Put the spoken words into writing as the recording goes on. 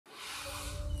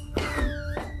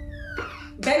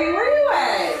Baby, where you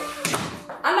at?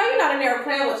 I know you're not in there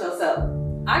playing with yourself.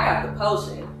 I got the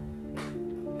potion.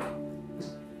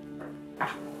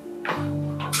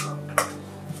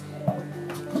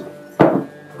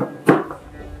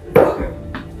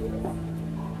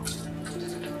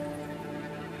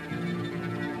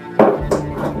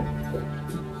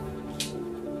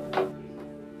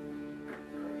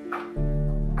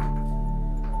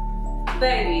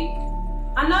 Baby,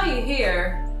 I know you're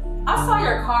here. I saw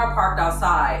your car parked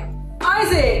outside.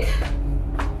 Isaac!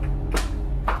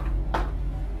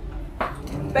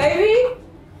 Baby?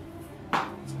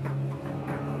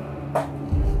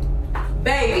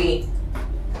 Baby,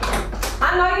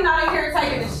 I know you're not in here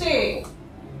taking a shit.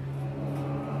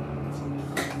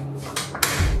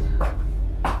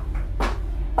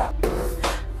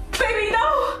 Baby,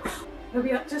 no!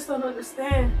 Baby, I just don't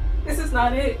understand. This is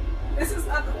not it. This is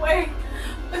not the way.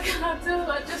 What can I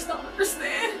do? I just don't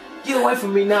understand. Get away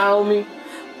from me, Naomi.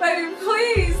 Baby,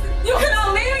 please. You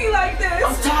cannot leave me like this.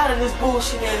 I'm tired of this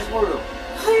bullshit ass world.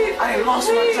 Please. I ain't lost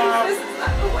my job. This is not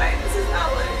the way. This is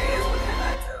not what it is. What can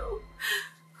I do?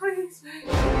 Please, baby.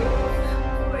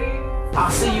 Please.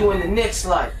 I'll see you in the next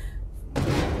life.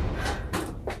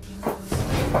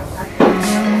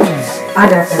 I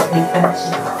definitely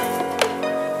finished.